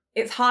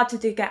it's hard to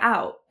dig it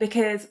out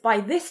because by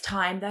this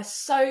time there's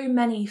so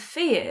many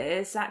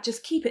fears that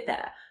just keep it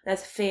there.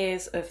 There's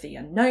fears of the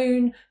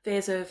unknown,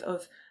 fears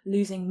of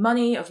losing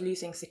money, of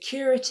losing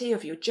security,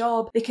 of your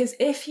job. Because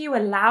if you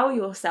allow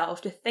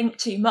yourself to think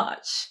too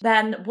much,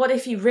 then what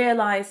if you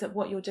realize that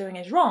what you're doing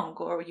is wrong,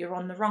 or you're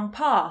on the wrong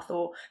path,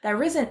 or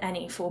there isn't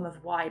any form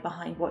of why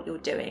behind what you're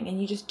doing and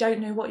you just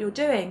don't know what you're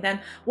doing? Then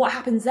what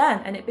happens then?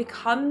 And it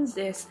becomes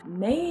this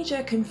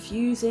major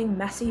confusing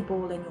messy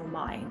ball in your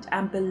mind.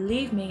 And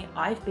believe me,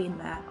 I've been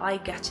there. I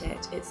get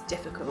it. It's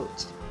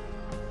difficult.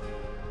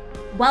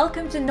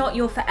 Welcome to Not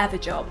Your Forever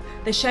Job,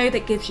 the show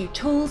that gives you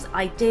tools,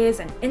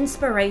 ideas, and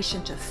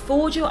inspiration to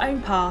forge your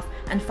own path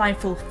and find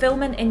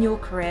fulfillment in your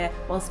career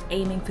whilst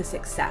aiming for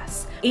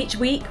success. Each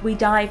week, we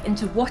dive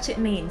into what it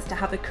means to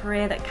have a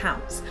career that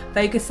counts,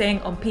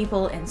 focusing on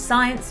people in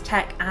science,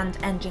 tech, and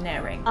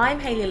engineering. I'm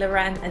Hayley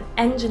Loren, an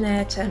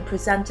engineer turned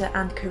presenter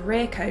and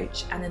career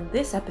coach, and in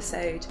this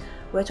episode,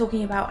 we're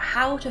talking about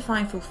how to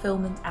find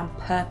fulfillment and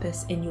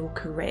purpose in your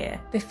career.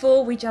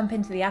 Before we jump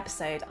into the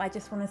episode, I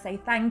just want to say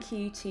thank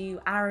you to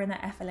Aaron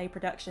at FLA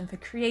Production for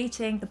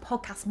creating the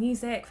podcast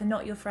music for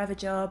Not Your Forever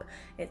Job.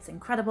 It's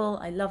incredible.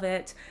 I love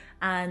it.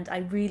 And I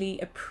really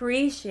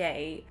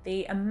appreciate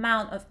the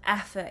amount of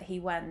effort he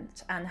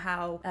went and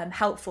how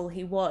helpful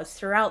he was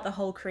throughout the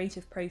whole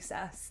creative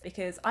process,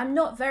 because I'm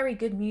not very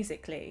good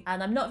musically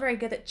and I'm not very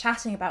good at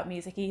chatting about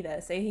music either.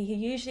 So he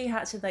usually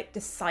had to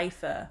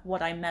decipher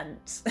what I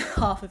meant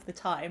half of the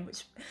time,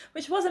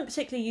 which wasn't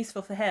particularly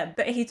useful for him.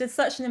 But he did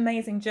such an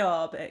amazing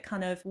job at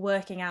kind of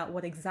working out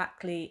what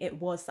exactly it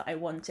was that I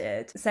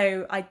wanted.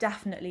 So I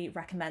definitely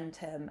recommend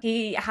him.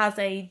 He has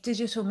a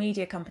digital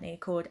media company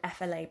called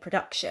FLA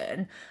Production,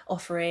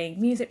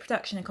 offering music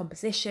production and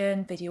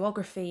composition,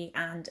 videography,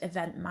 and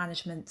event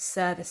management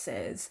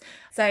services.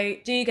 So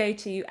do go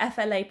to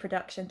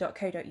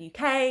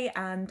flaproduction.co.uk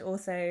and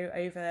also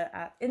over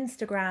at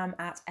Instagram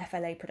at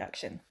FLA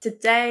Production.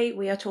 Today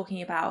we are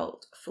talking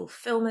about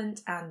fulfillment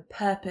and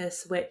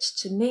purpose, which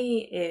to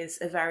me is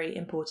a very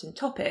important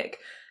topic.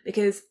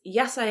 Because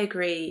yes, I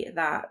agree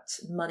that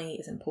money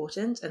is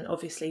important and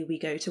obviously we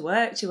go to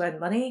work to earn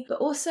money, but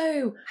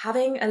also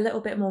having a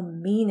little bit more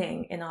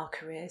meaning in our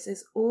careers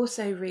is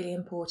also really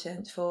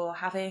important for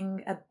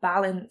having a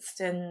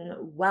balanced and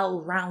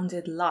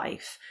well-rounded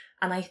life.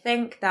 And I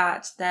think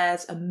that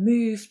there's a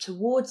move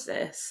towards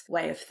this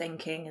way of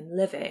thinking and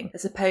living,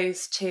 as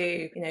opposed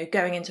to,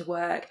 going into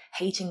work,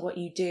 hating what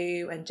you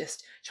do and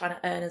just trying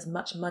to earn as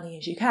much money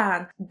as you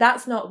can.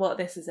 That's not what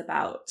this is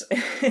about.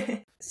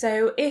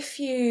 So if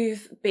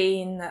you've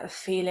been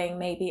feeling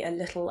maybe a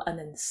little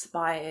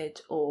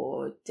uninspired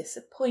or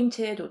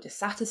disappointed or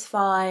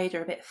dissatisfied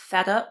or a bit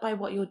fed up by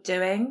what you're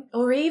doing,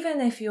 or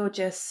even if you're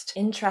just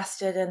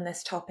interested in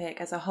this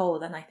topic as a whole,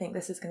 then I think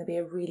this is going to be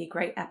a really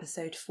great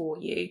episode for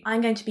you.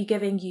 I'm going to be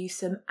giving you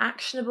some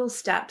actionable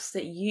steps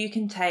that you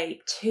can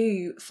take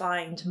to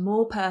find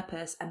more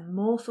purpose and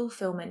more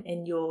fulfillment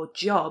in your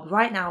job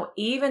right now,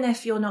 even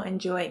if you're not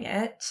enjoying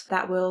it.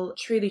 That will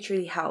truly,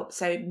 truly help.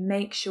 So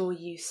make sure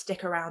you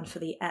stick around for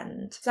the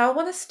end. So I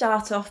want to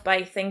start off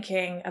by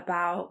thinking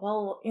about,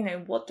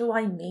 what do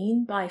I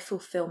mean by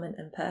fulfillment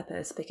and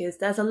purpose? Because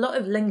there's a lot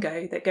of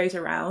lingo that goes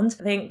around.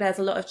 I think there's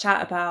a lot of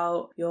chat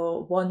about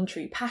your one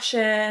true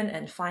passion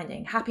and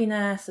finding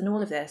happiness and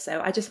all of this.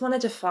 So I just want to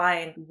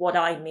define what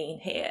I mean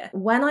here.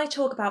 When I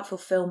talk about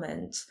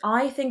fulfillment,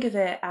 I think of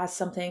it as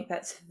something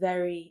that's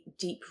very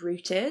deep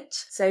rooted.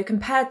 So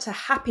compared to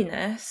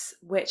happiness,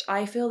 which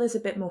I feel is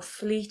a bit more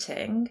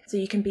fleeting. So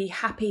you can be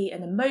happy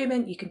in a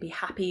moment, you can be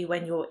happy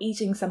when you're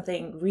eating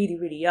something really,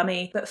 really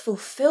yummy. But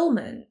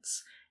fulfillment,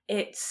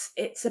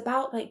 it's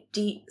about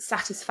deep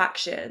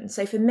satisfaction.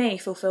 So for me,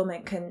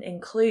 fulfillment can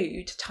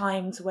include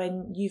times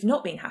when you've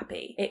not been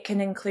happy. It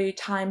can include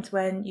times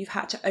when you've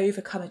had to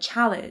overcome a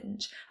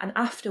challenge and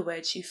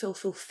afterwards you feel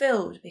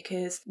fulfilled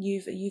because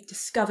you've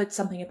discovered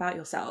something about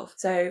yourself.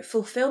 So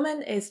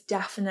fulfillment is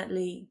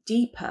definitely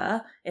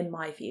deeper in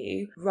my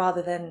view,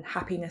 rather than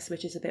happiness,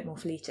 which is a bit more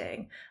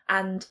fleeting.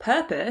 And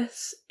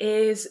purpose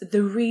is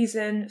the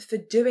reason for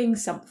doing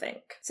something.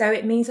 So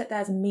it means that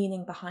there's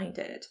meaning behind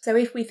it. So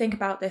if we think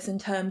about this in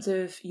terms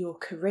of your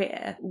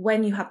career,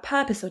 when you have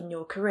purpose on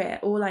your career,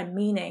 all I'm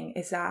meaning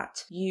is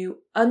that you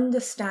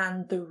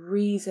understand the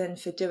reason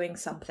for doing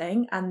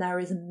something and there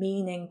is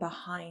meaning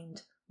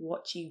behind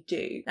what you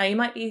do. Now you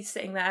might be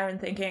sitting there and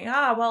thinking,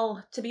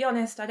 to be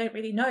honest, I don't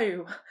really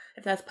know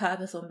if there's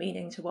purpose or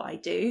meaning to what I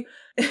do.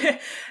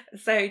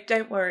 So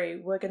don't worry,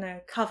 we're going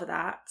to cover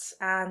that.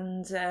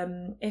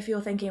 And if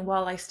you're thinking,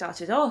 I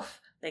started off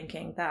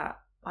thinking that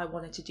I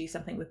wanted to do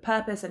something with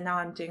purpose and now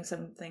I'm doing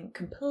something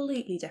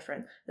completely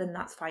different, then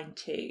that's fine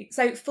too.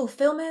 So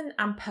fulfillment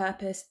and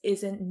purpose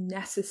isn't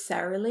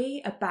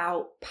necessarily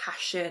about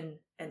passion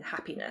and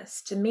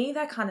happiness. To me,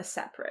 they're kind of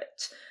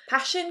separate.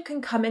 Passion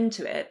can come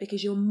into it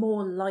because you're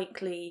more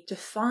likely to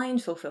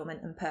find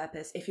fulfillment and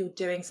purpose if you're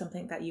doing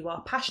something that you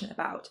are passionate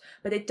about.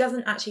 But it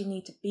doesn't actually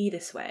need to be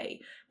this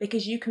way,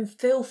 because you can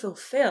feel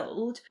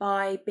fulfilled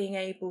by being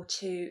able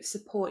to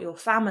support your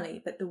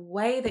family. But the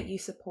way that you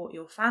support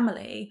your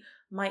family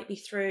might be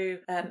through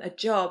a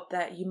job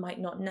that you might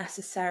not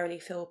necessarily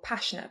feel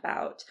passionate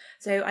about.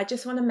 So I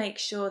just want to make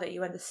sure that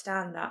you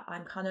understand that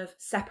I'm kind of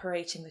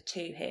separating the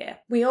two here.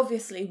 We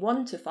obviously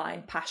want to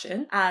find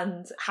passion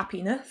and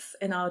happiness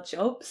in our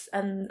jobs,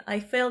 and I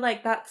feel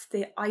like that's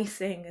the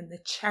icing and the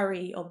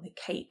cherry on the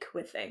cake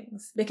with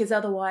things, because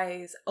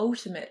otherwise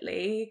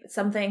ultimately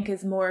something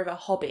is more of a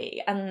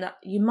hobby. And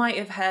you might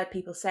have heard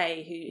people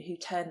say who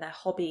turn their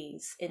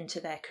hobbies into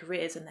their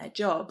careers and their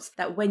jobs,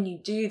 that when you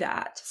do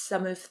that,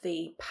 some of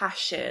the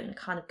passion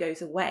kind of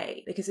goes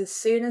away, because as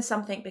soon as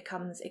something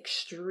becomes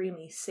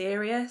extremely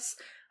serious,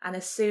 and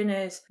as soon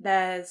as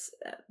there's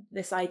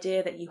this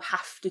idea that you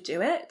have to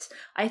do it,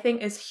 I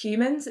think as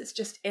humans, it's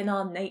just in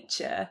our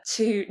nature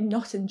to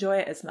not enjoy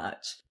it as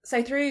much.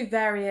 So through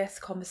various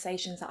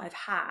conversations that I've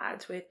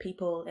had with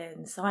people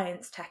in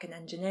science, tech and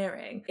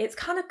engineering, it's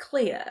kind of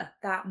clear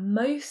that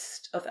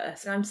most of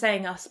us, and I'm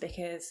saying us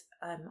because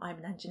I'm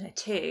an engineer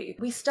too,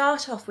 we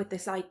start off with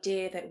this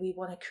idea that we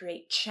want to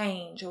create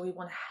change or we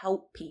want to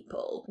help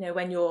people. You know,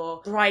 when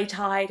you're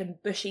bright-eyed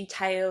and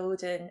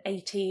bushy-tailed and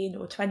 18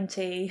 or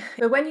 20.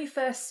 But when you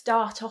first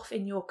start off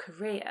in your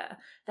career,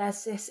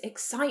 there's this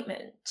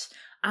excitement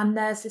and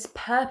there's this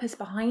purpose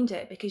behind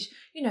it, because,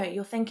 you know,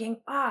 you're thinking,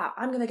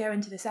 I'm going to go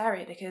into this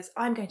area because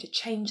I'm going to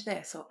change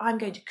this, or I'm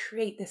going to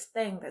create this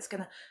thing that's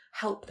going to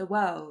help the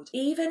world,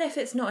 even if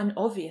it's not an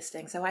obvious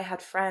thing. So I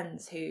had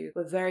friends who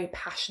were very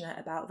passionate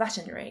about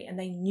veterinary, and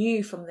they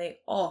knew from the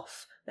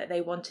off that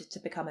they wanted to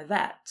become a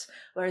vet,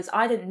 whereas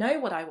I didn't know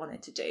what I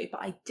wanted to do,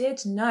 but I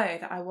did know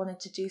that I wanted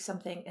to do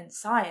something in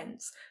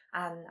science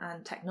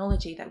and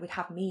technology that would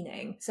have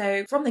meaning.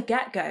 So from the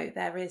get-go,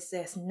 there is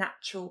this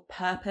natural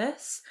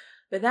purpose.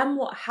 But then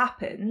what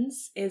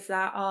happens is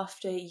that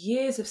after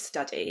years of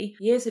study,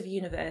 years of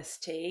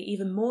university,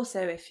 even more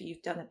so if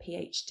you've done a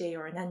PhD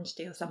or an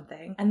MD or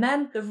something, and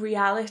then the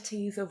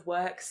realities of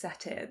work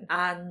set in,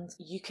 and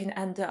you can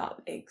end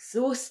up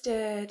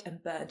exhausted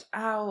and burnt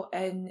out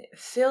and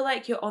feel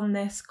like you're on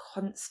this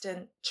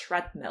constant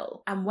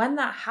treadmill. And when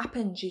that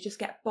happens, you just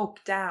get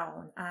bogged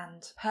down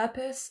and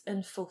purpose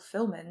and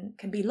fulfillment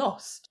can be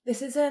lost.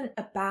 This isn't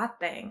a bad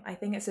thing. I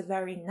think it's a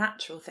very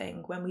natural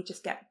thing when we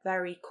just get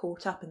very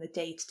caught up in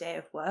the day-to-day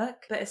of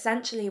work. But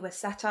essentially we're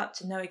set up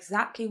to know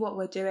exactly what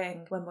we're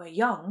doing when we're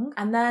young,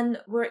 and then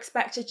we're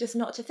expected just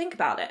not to think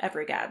about it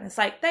ever again. It's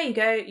like, there you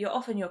go, you're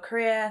off in your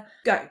career,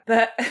 go.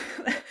 But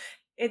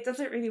it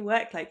doesn't really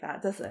work like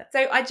that, does it?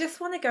 So I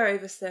just want to go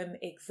over some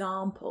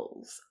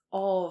examples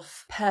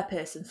of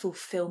purpose and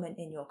fulfillment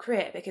in your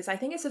career, because I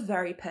think it's a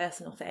very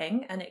personal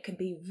thing and it can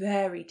be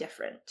very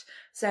different.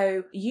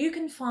 So you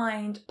can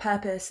find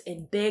purpose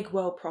in big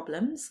world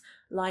problems,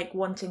 like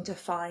wanting to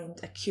find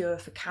a cure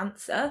for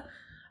cancer,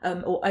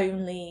 or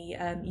only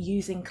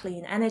using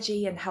clean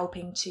energy and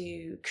helping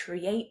to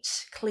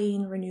create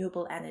clean,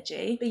 renewable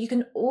energy. But you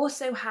can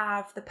also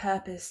have the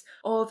purpose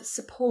of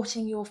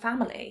supporting your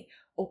family,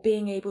 or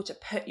being able to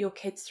put your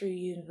kids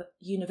through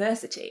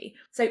university.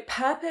 So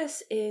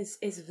purpose is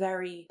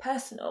very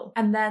personal.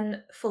 And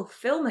then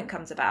fulfillment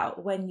comes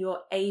about when you're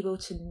able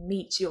to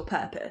meet your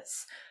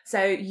purpose.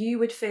 So you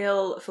would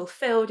feel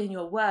fulfilled in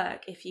your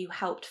work if you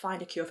helped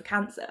find a cure for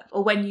cancer,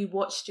 or when you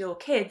watched your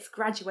kids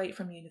graduate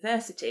from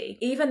university,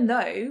 even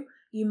though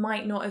you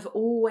might not have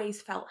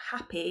always felt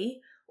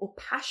happy or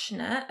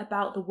passionate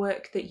about the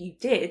work that you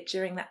did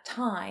during that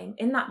time.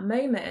 In that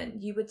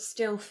moment, you would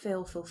still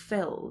feel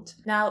fulfilled.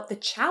 Now, the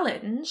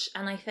challenge,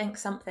 and I think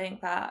something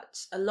that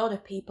a lot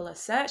of people are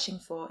searching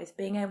for, is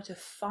being able to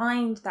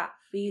find that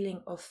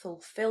feeling of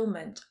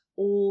fulfillment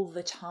all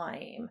the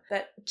time.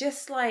 But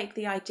just like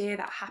the idea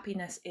that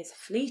happiness is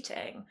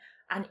fleeting,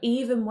 and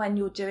even when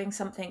you're doing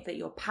something that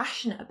you're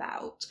passionate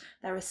about,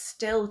 there are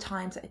still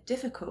times that are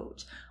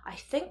difficult. I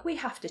think we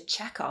have to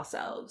check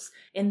ourselves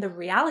in the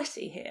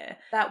reality here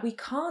that we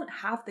can't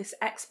have this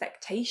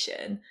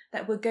expectation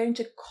that we're going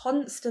to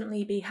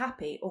constantly be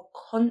happy or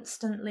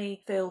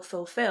constantly feel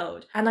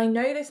fulfilled. And I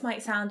know this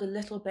might sound a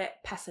little bit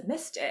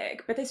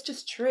pessimistic, but it's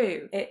just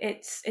true.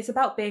 It's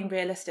about being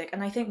realistic.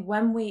 And I think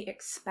when we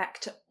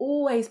expect to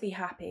always be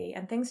happy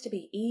and things to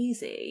be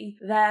easy,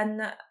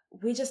 then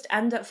we just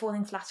end up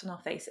falling flat on our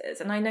faces.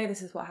 And I know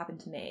this is what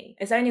happened to me.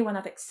 It's only when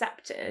I've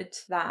accepted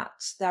that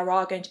there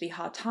are going to be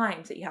hard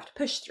times that you have to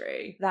push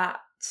through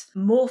that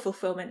more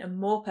fulfillment and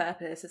more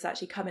purpose has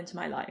actually come into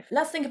my life.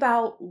 Let's think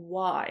about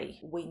why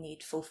we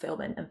need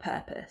fulfillment and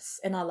purpose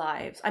in our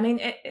lives. I mean,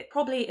 it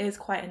probably is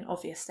quite an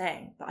obvious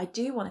thing, but I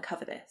do want to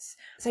cover this.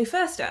 So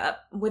first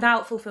up,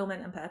 without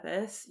fulfillment and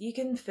purpose, you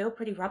can feel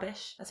pretty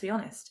rubbish, let's be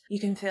honest.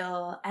 You can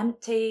feel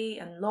empty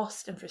and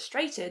lost and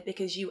frustrated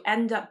because you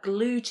end up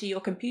glued to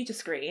your computer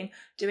screen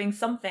doing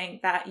something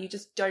that you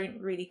just don't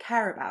really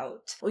care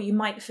about. Or you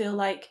might feel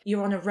like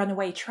you're on a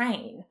runaway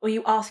train, or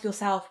you ask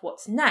yourself,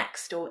 what's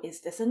next? Or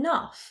is this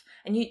enough?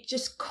 And you're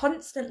just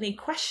constantly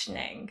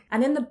questioning.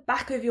 And in the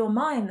back of your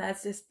mind,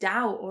 there's this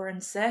doubt or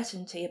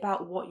uncertainty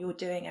about what you're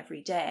doing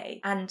every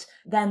day. And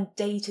then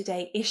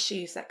day-to-day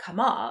issues that come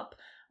up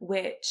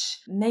which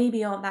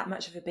maybe aren't that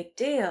much of a big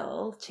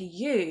deal to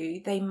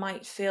you, they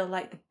might feel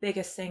like the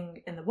biggest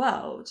thing in the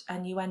world,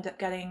 and you end up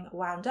getting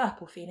wound up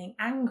or feeling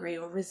angry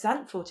or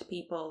resentful to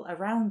people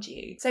around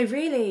you. So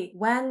really,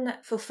 when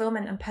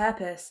fulfillment and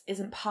purpose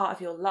isn't part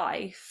of your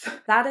life,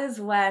 that is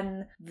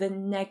when the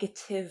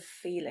negative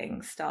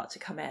feelings start to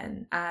come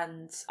in.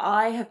 And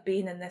I have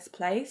been in this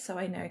place, so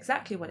I know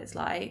exactly what it's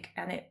like,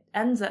 and it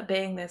ends up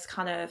being this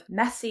kind of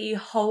messy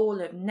hole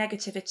of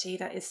negativity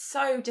that is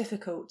so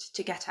difficult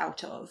to get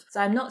out of. So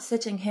I'm not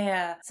sitting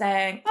here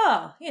saying,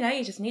 oh,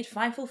 you just need to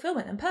find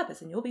fulfillment and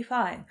purpose and you'll be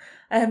fine.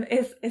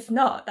 It's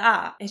not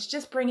that. It's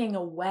just bringing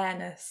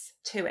awareness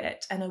to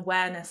it, and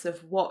awareness of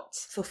what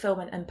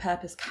fulfillment and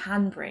purpose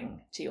can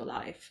bring to your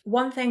life.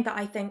 One thing that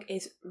I think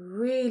is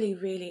really,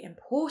 really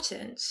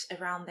important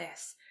around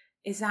this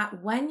is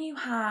that when you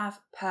have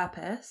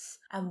purpose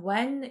and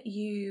when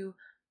you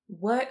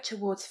work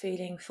towards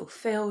feeling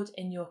fulfilled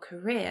in your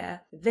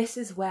career, this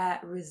is where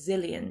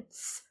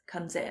resilience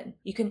comes in.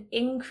 You can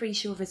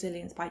increase your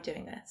resilience by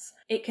doing this.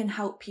 It can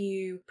help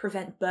you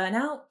prevent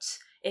burnout.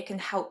 It can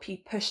help you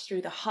push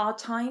through the hard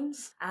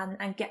times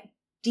and get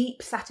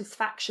deep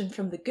satisfaction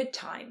from the good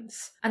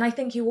times. And I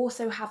think you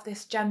also have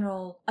this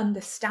general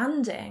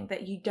understanding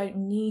that you don't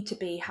need to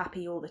be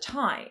happy all the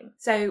time.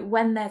 So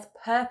when there's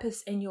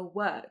purpose in your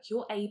work,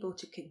 you're able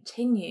to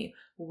continue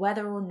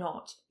whether or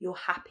not you're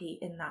happy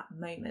in that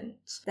moment.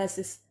 There's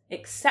this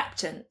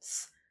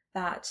acceptance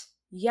that,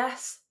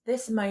 yes,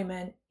 this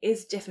moment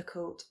is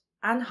difficult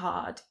and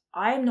hard.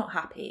 I am not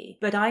happy,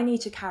 but I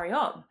need to carry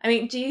on. I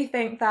mean, do you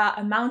think that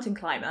a mountain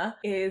climber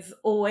is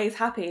always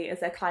happy as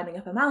they're climbing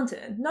up a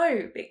mountain?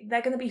 No,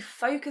 they're going to be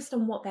focused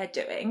on what they're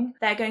doing.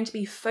 They're going to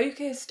be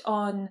focused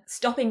on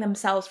stopping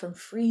themselves from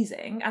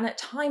freezing. And at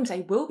times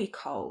they will be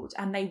cold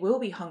and they will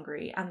be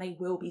hungry and they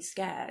will be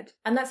scared.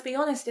 And let's be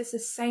honest, it's the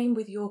same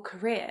with your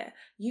career.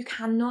 You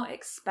cannot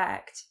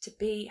expect to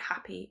be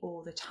happy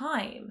all the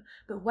time.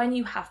 But when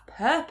you have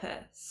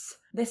purpose,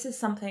 this is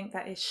something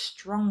that is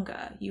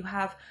stronger. You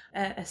have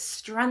a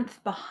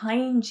strength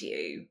behind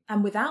you.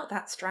 And without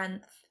that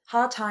strength,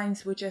 hard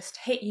times will just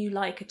hit you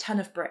like a ton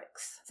of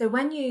bricks. So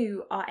when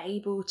you are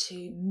able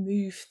to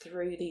move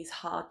through these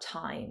hard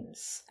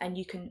times and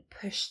you can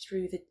push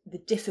through the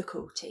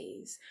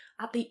difficulties,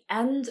 at the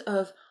end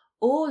of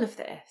all of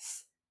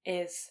this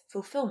is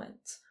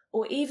fulfillment.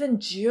 Or even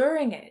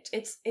during it,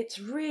 it's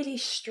really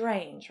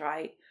strange,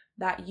 right?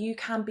 That you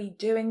can be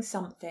doing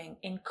something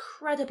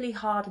incredibly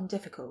hard and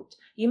difficult.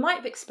 You might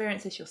have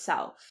experienced this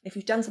yourself. If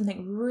you've done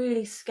something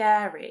really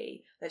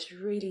scary that's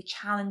really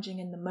challenging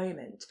in the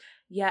moment,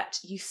 yet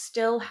you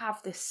still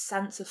have this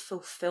sense of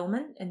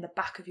fulfillment in the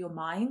back of your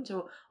mind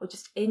or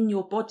just in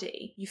your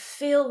body. You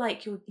feel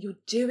like you're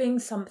doing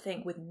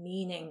something with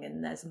meaning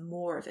and there's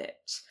more of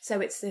it.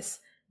 So it's this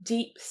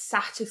deep,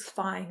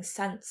 satisfying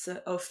sense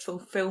of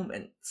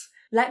fulfillment.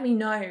 Let me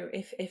know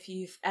if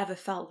you've ever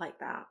felt like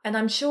that. And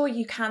I'm sure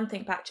you can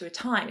think back to a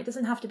time. It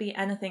doesn't have to be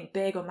anything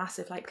big or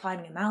massive like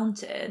climbing a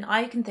mountain.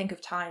 I can think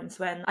of times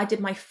when I did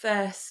my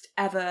first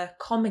ever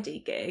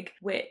comedy gig,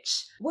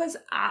 which was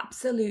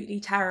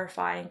absolutely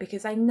terrifying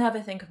because I never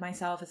think of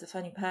myself as a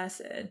funny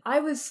person.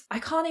 I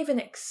can't even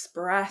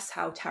express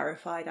how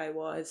terrified I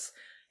was.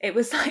 It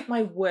was like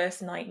my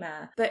worst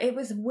nightmare. But it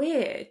was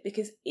weird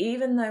because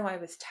even though I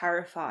was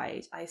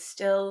terrified, I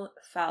still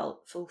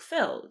felt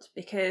fulfilled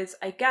because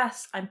I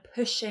guess I'm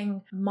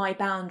pushing my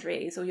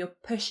boundaries, or you're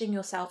pushing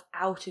yourself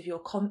out of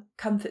your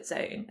comfort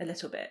zone a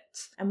little bit.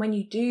 And when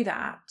you do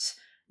that,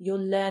 you're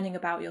learning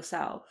about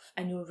yourself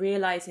and you're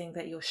realizing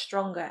that you're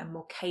stronger and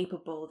more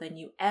capable than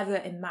you ever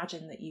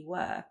imagined that you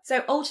were.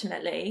 So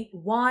ultimately,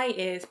 why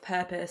is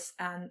purpose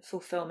and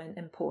fulfillment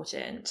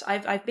important?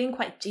 I've been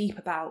quite deep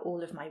about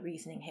all of my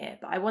reasoning here,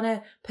 but I want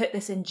to put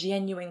this in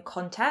genuine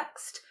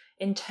context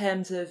in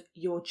terms of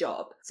your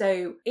job.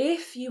 So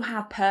if you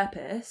have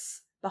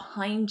purpose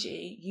behind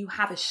you, you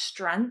have a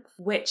strength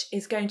which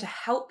is going to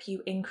help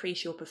you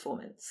increase your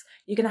performance.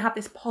 You're going to have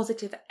this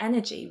positive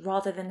energy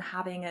rather than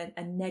having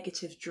a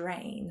negative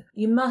drain.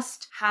 You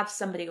must have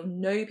somebody or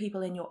know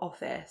people in your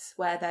office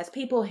where there's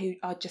people who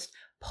are just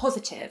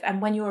positive,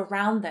 and when you're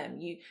around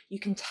them, you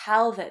can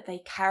tell that they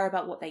care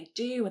about what they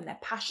do and they're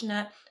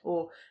passionate,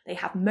 or they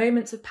have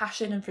moments of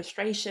passion and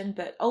frustration,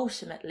 but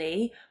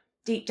ultimately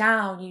deep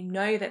down, you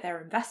know that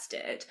they're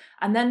invested.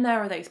 And then there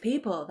are those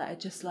people that are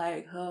just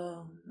like,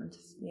 oh,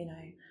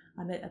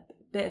 I'm a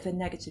bit of a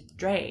negative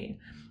drain.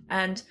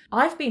 And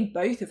I've been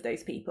both of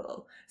those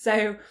people.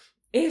 So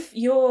if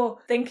you're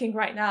thinking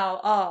right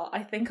now, oh,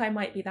 I think I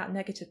might be that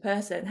negative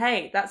person,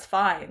 hey, that's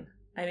fine.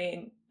 I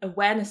mean,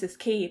 awareness is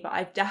key, but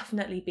I've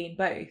definitely been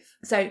both.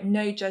 So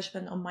no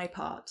judgment on my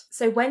part.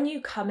 So when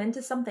you come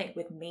into something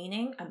with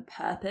meaning and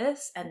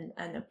purpose and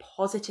a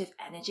positive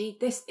energy,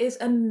 this is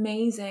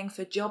amazing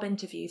for job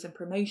interviews and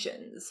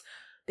promotions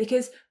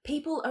because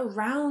people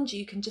around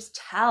you can just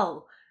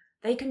tell.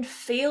 They can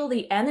feel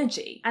the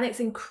energy, and it's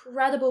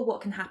incredible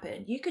what can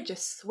happen. You could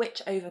just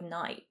switch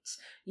overnight.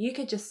 You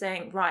could just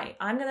think, right,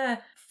 I'm going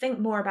to think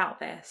more about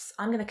this.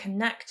 I'm going to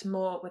connect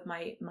more with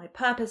my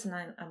purpose, and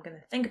I'm going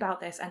to think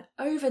about this. And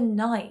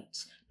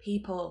overnight,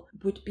 people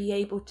would be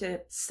able to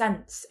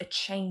sense a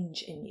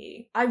change in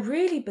you. I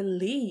really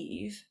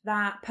believe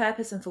that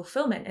purpose and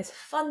fulfillment is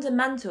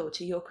fundamental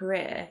to your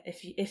career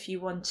if you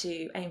want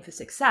to aim for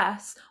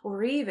success,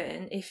 or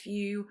even if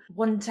you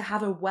want to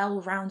have a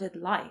well-rounded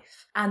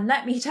life. And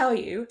let me tell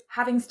you,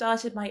 having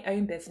started my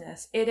own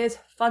business, it is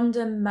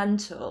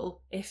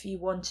fundamental if you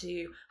want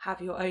to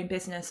have your own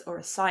business or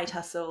a side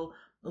hustle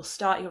or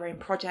start your own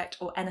project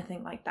or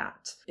anything like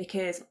that.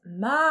 Because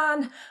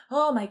man,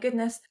 oh my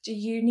goodness, do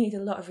you need a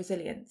lot of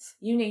resilience.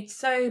 You need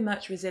so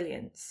much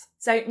resilience.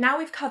 So now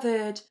we've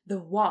covered the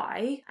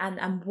why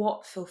and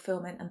what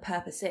fulfillment and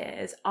purpose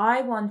is,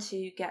 I want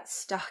to get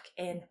stuck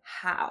in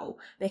how,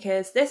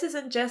 because this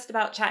isn't just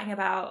about chatting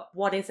about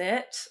what is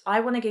it.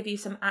 I want to give you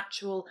some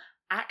actual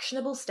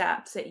actionable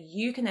steps that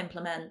you can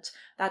implement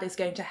that is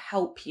going to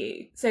help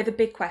you. So the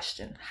big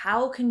question,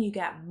 how can you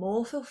get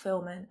more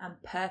fulfillment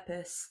and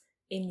purpose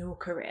in your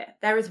career?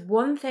 There is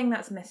one thing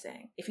that's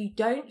missing. If you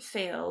don't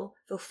feel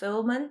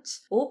fulfillment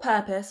or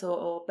purpose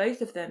or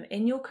both of them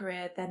in your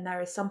career, then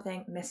there is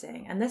something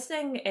missing. And this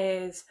thing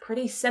is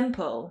pretty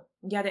simple,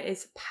 yet it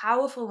is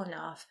powerful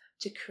enough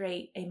to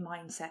create a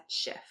mindset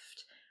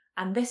shift.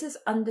 And this is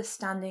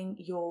understanding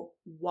your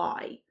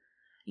why.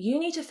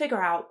 You need to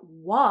figure out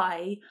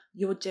why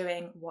you're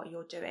doing what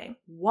you're doing,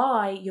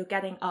 why you're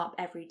getting up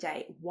every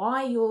day,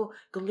 why you're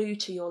glued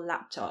to your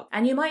laptop.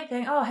 And you might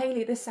think, oh,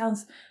 Hayley, this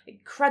sounds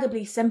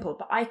incredibly simple,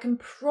 but I can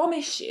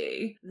promise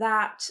you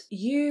that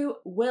you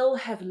will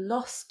have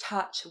lost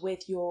touch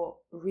with your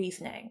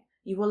reasoning.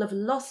 You will have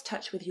lost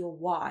touch with your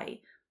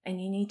why,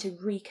 and you need to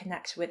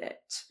reconnect with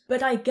it.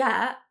 But I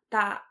get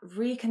that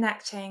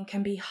reconnecting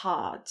can be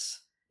hard,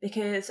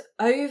 because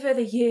over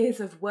the years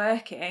of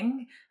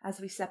working,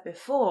 as we said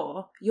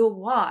before, your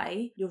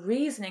why, your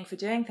reasoning for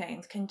doing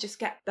things can just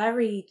get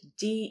buried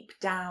deep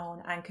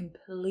down and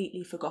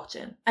completely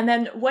forgotten. And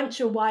then once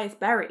your why is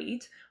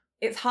buried,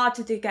 it's hard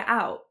to dig it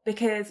out,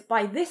 because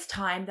by this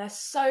time there's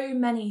so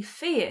many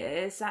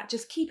fears that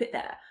just keep it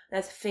there.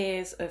 There's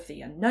fears of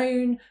the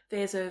unknown,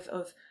 fears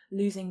of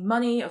losing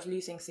money, of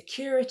losing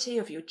security,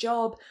 of your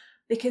job.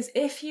 Because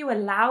if you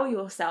allow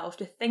yourself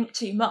to think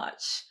too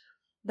much,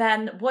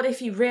 then what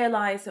if you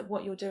realize that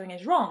what you're doing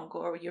is wrong,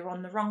 or you're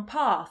on the wrong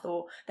path,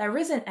 or there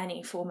isn't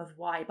any form of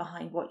why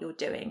behind what you're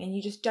doing and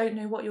you just don't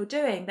know what you're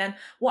doing? Then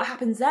what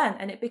happens then?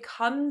 And it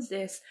becomes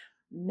this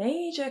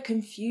major,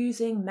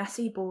 confusing,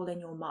 messy ball in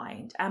your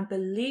mind. And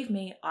believe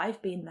me,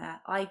 I've been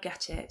there. I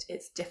get it.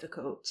 It's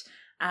difficult.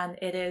 And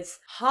it is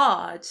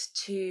hard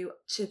to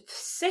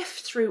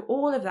sift through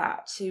all of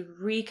that, to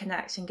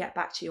reconnect and get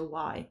back to your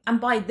why. And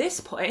by this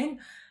point,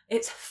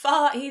 it's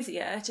far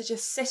easier to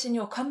just sit in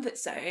your comfort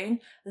zone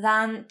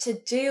than to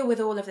deal with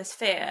all of this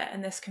fear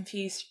and this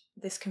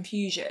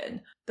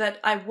confusion. But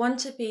I want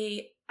to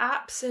be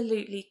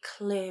absolutely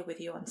clear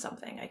with you on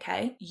something,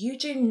 okay? You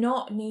do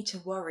not need to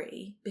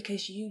worry,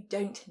 because you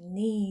don't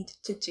need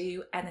to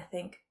do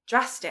anything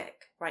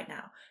drastic right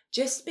now.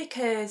 Just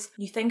because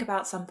you think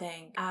about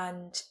something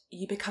and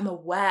you become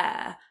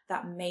aware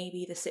that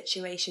maybe the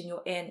situation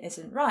you're in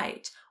isn't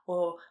right,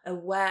 or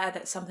aware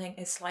that something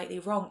is slightly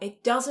wrong,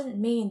 it doesn't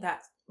mean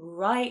that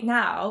right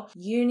now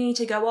you need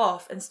to go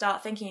off and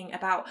start thinking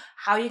about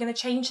how you're going to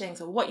change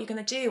things, or what you're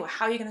going to do, or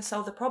how you're going to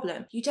solve the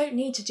problem. You don't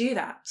need to do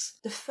that.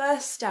 The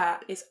first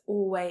step is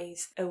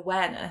always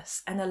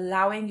awareness and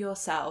allowing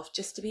yourself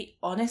just to be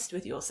honest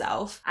with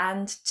yourself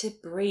and to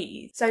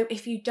breathe. So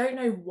if you don't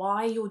know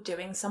why you're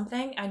doing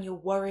something and you're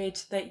worried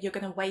that you're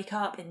going to wake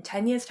up in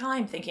 10 years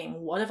time thinking,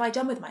 what have I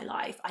done with my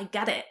life? I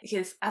get it,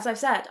 because as I've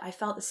said, I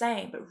felt the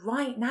same. But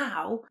right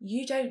now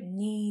you don't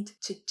need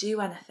to do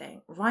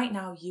anything. Right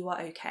now you are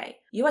okay.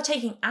 You are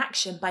taking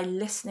action by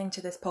listening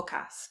to this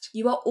podcast.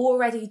 You are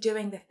already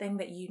doing the thing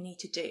that you need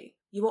to do.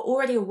 You are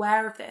already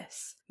aware of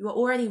this. You are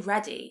already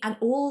ready. And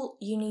all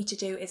you need to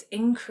do is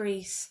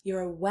increase your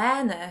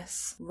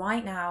awareness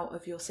right now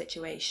of your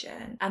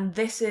situation. And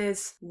this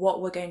is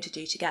what we're going to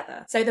do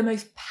together. So the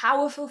most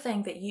powerful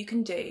thing that you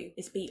can do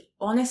is be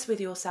honest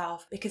with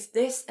yourself, because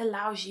this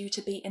allows you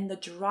to be in the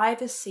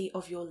driver's seat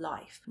of your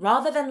life.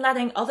 Rather than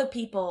letting other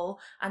people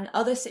and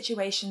other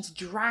situations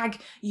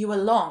drag you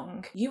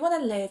along, you want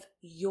to live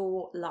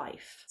your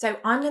life. So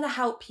I'm going to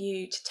help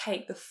you to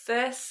take the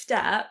first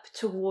step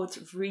towards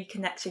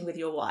reconnecting with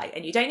your why.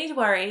 And you don't need to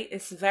worry.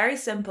 It's very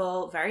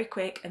simple, very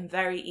quick, and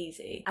very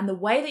easy. And the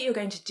way that you're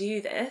going to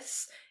do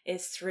this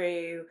is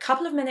through a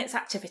couple of minutes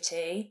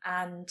activity,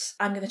 and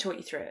I'm going to talk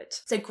you through it.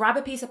 So grab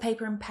a piece of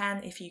paper and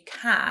pen if you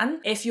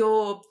can. If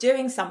you're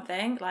doing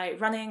something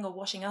like running or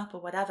washing up or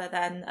whatever,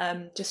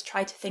 then just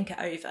try to think it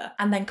over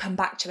and then come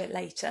back to it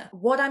later.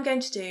 What I'm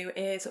going to do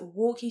is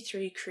walk you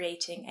through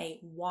creating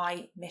a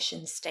why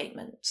mission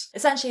statement.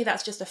 Essentially,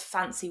 that's just a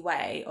fancy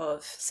way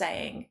of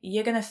saying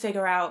you're going to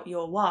figure out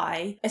your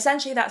why.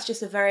 Essentially, that's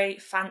just a very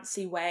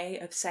fancy way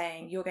of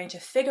saying you're going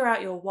to figure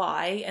out your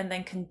why and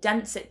then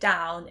condense it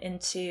down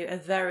into into a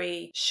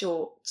very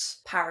short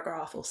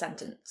paragraph or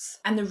sentence.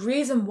 And the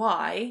reason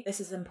why this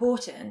is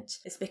important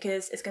is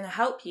because it's going to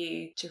help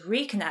you to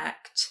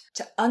reconnect,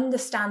 to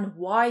understand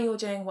why you're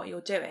doing what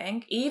you're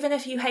doing. Even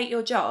if you hate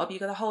your job, you've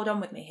got to hold on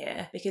with me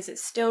here, because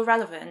it's still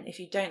relevant if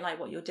you don't like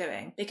what you're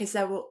doing, because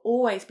there will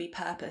always be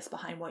purpose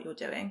behind what you're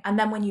doing. And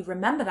then when you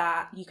remember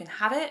that, you can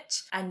have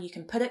it and you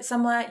can put it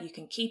somewhere, you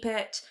can keep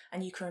it,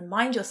 and you can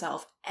remind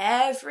yourself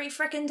every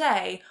freaking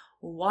day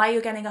why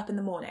you're getting up in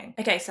the morning.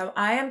 Okay, so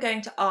I am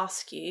going to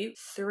ask you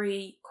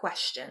 3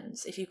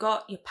 questions. If you've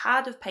got your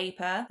pad of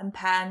paper and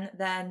pen,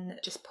 then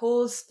just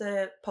pause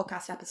the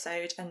podcast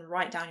episode and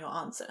write down your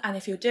answer. And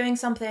if you're doing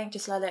something,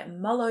 just let it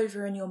mull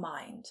over in your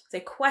mind. So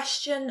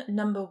question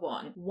number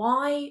 1,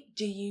 why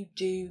do you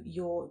do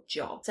your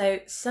job?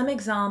 So some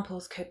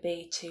examples could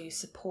be to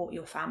support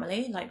your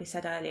family, like we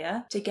said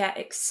earlier, to get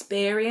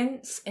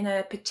experience in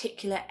a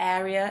particular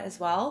area as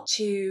well,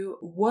 to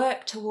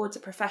work towards a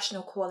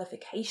professional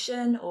qualification,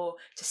 or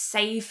to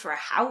save for a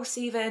house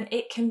even.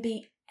 It can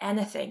be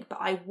anything, but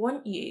I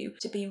want you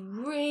to be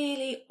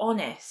really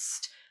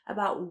honest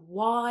about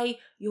why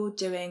you're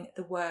doing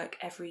the work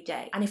every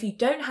day. And if you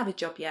don't have a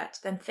job yet,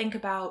 then think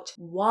about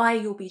why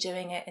you'll be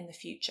doing it in the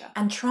future.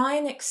 And try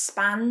and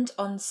expand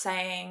on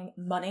saying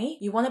money.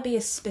 You want to be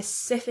as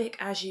specific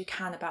as you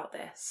can about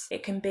this.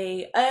 It can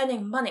be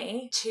earning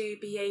money to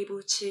be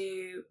able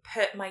to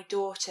put my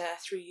daughter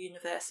through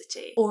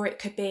university. Or it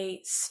could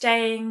be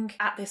staying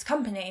at this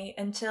company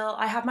until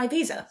I have my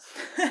visa.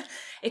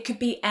 It could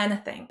be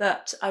anything,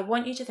 but I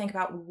want you to think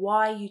about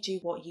why you do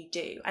what you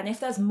do. And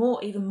if there's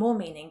even more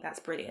meaning, that's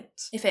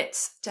brilliant. If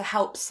it's to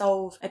help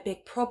solve a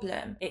big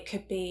problem, it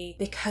could be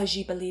because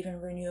you believe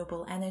in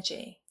renewable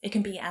energy. It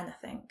can be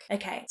anything.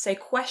 Okay, so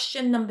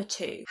question number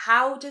 2,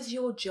 how does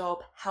your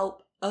job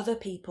help other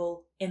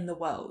people in the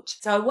world?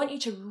 So I want you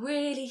to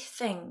really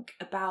think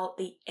about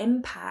the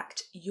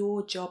impact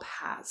your job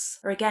has.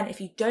 Or again,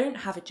 if you don't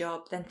have a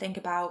job, then think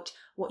about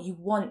what you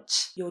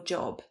want your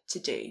job to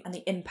do and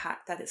the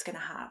impact that it's going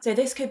to have. So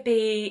this could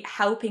be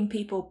helping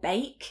people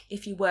bake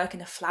if you work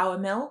in a flour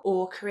mill,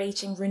 or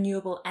creating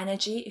renewable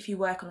energy if you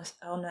work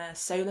on a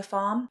solar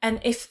farm.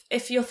 And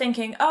if you're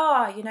thinking,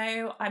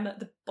 I'm at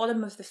the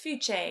bottom of the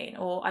food chain,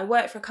 or I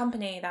work for a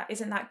company that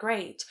isn't that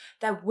great,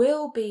 there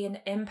will be an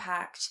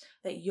impact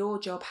that your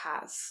job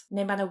has.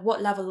 No matter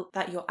what level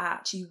that you're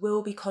at, you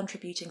will be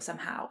contributing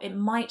somehow. It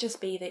might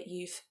just be that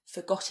you've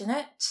forgotten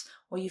it,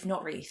 or you've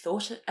not really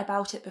thought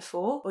about it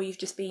before, or you've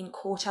just been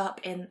caught up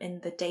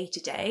in the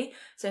day-to-day.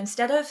 So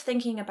instead of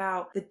thinking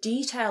about the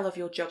detail of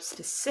your job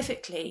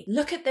specifically,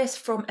 look at this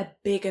from a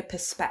bigger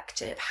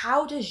perspective.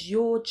 How does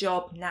your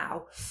job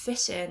now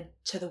fit in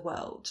to the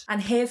world?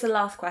 And here's the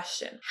last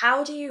question.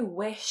 How do you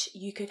wish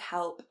you could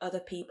help other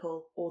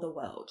people or the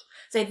world?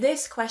 So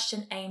this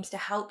question aims to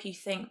help you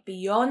think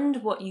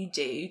beyond what you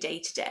do day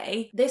to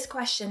day. This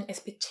question is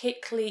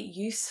particularly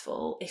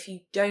useful if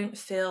you don't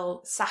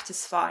feel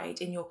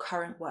satisfied in your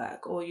current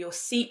work, or you're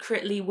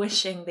secretly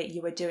wishing that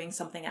you were doing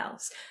something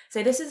else.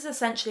 So this is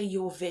essentially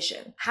your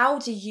vision. How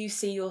do you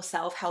see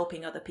yourself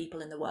helping other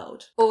people in the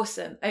world?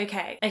 Awesome.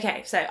 Okay,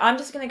 so I'm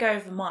just going to go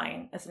over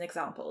mine as an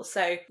example.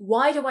 So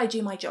why do I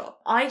do my job?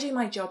 I do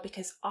my job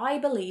because I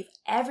believe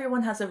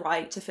everyone has a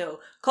right to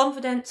feel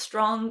confident,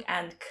 strong,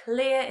 and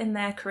clear in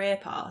their career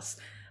paths.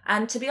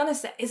 And to be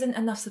honest, there isn't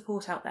enough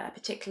support out there,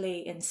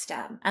 particularly in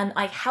STEM. And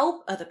I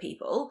help other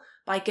people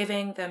by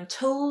giving them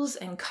tools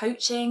and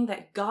coaching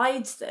that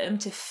guides them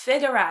to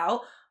figure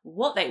out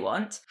what they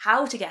want,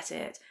 how to get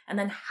it, and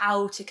then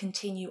how to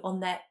continue on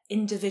their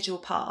individual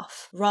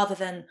path rather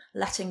than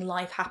letting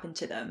life happen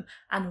to them.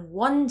 And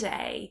one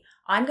day,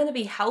 I'm going to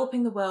be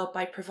helping the world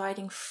by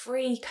providing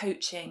free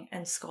coaching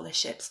and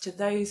scholarships to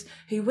those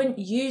who wouldn't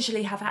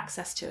usually have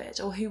access to it,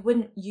 or who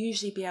wouldn't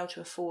usually be able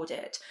to afford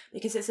it,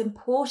 because it's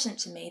important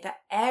to me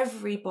that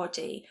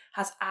everybody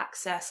has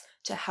access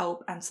to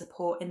help and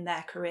support in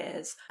their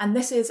careers. And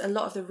this is a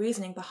lot of the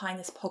reasoning behind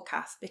this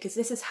podcast, because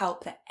this is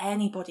help that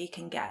anybody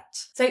can get.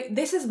 So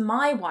this is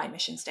my why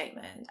mission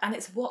statement, and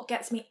it's what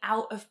gets me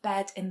out of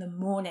bed in the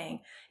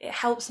morning. It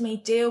helps me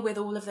deal with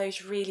all of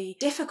those really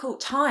difficult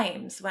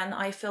times when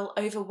I feel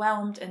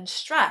overwhelmed and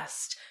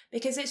stressed,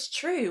 because it's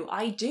true,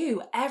 I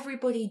do.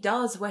 Everybody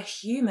does. We're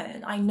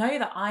human. I know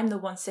that I'm the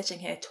one sitting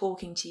here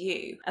talking to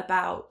you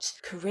about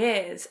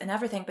careers and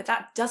everything, but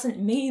that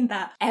doesn't mean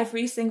that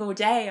every single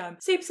day I'm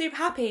super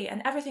happy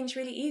and everything's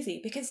really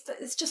easy, because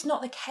it's just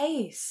not the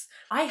case.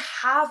 I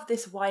have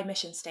this why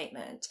mission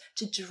statement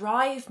to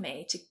drive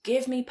me, to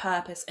give me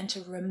purpose, and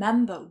to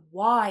remember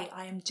why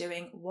I am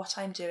doing what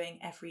I'm doing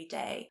every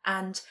day.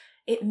 And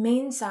it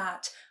means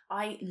that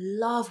I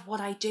love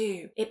what I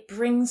do. It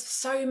brings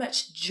so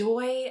much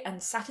joy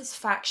and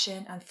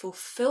satisfaction and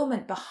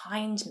fulfillment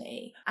behind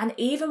me. And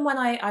even when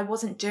I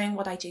wasn't doing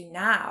what I do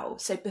now,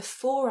 so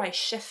before I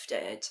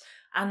shifted,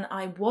 and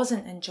I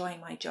wasn't enjoying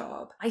my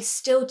job, I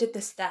still did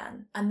this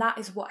then. And that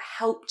is what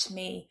helped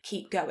me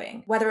keep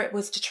going. Whether it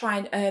was to try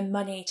and earn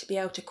money to be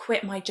able to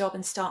quit my job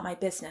and start my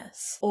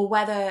business, or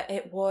whether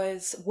it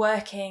was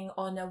working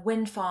on a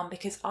wind farm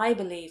because I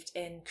believed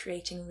in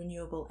creating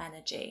renewable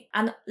energy.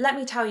 And let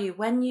me tell you,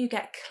 when you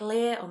get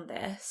clear on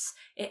this,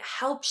 it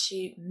helps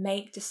you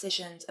make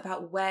decisions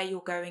about where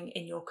you're going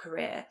in your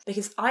career.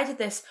 Because I did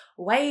this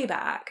way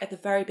back at the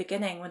very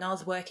beginning when I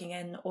was working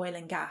in oil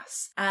and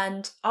gas.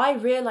 And I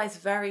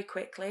realized very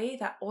quickly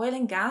that oil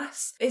and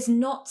gas is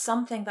not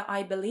something that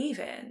I believe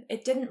in.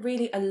 It didn't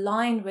really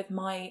align with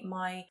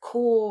my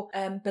core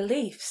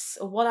beliefs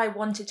or what I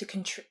wanted to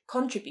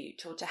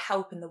contribute or to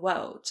help in the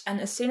world.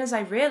 And as soon as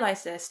I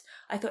realized this,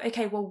 I thought,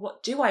 okay, well,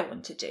 what do I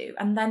want to do?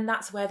 And then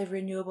that's where the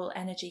renewable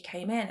energy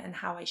came in and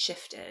how I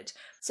shifted.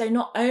 So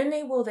not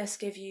only will this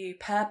give you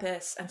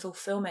purpose and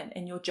fulfillment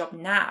in your job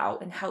now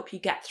and help you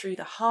get through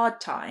the hard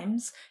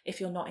times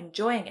if you're not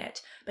enjoying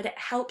it, but it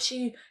helps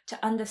you to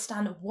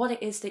understand what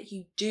it is that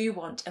you do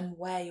want and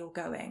where you're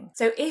going.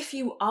 So if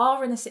you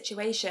are in a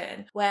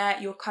situation where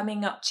you're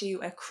coming up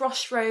to a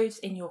crossroads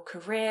in your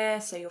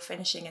career, so you're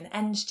finishing an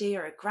ND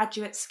or a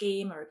graduate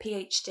scheme or a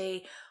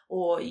PhD,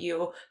 or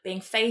you're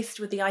being faced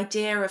with the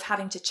idea of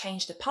having to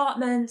change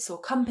departments or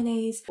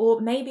companies,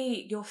 or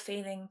maybe you're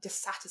feeling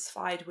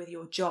dissatisfied with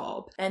your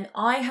job, then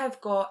I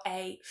have got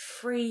a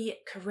free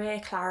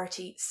career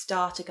clarity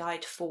starter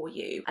guide for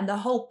you. And the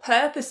whole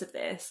purpose of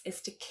this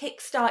is to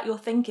kickstart your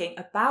thinking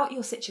about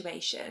your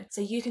situation so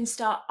you can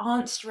start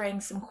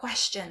answering some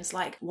questions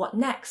like, what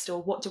next,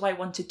 or what do I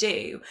want to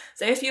do?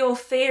 So if you're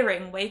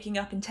fearing waking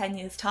up in 10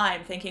 years'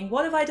 time thinking,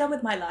 what have I done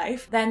with my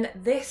life? Then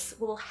this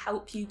will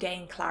help you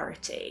gain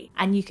clarity.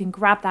 And you can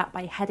grab that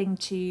by heading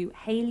to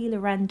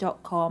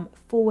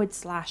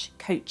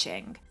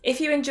hayleyloren.com/coaching. If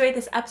you enjoyed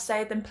this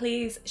episode, then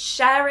please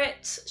share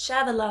it,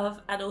 share the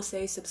love, and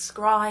also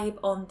subscribe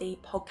on the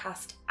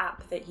podcast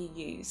app that you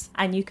use.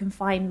 And you can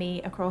find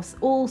me across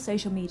all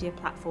social media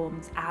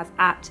platforms as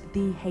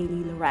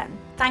 @TheHayleyLoren.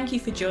 Thank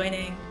you for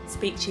joining.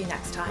 Speak to you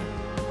next time.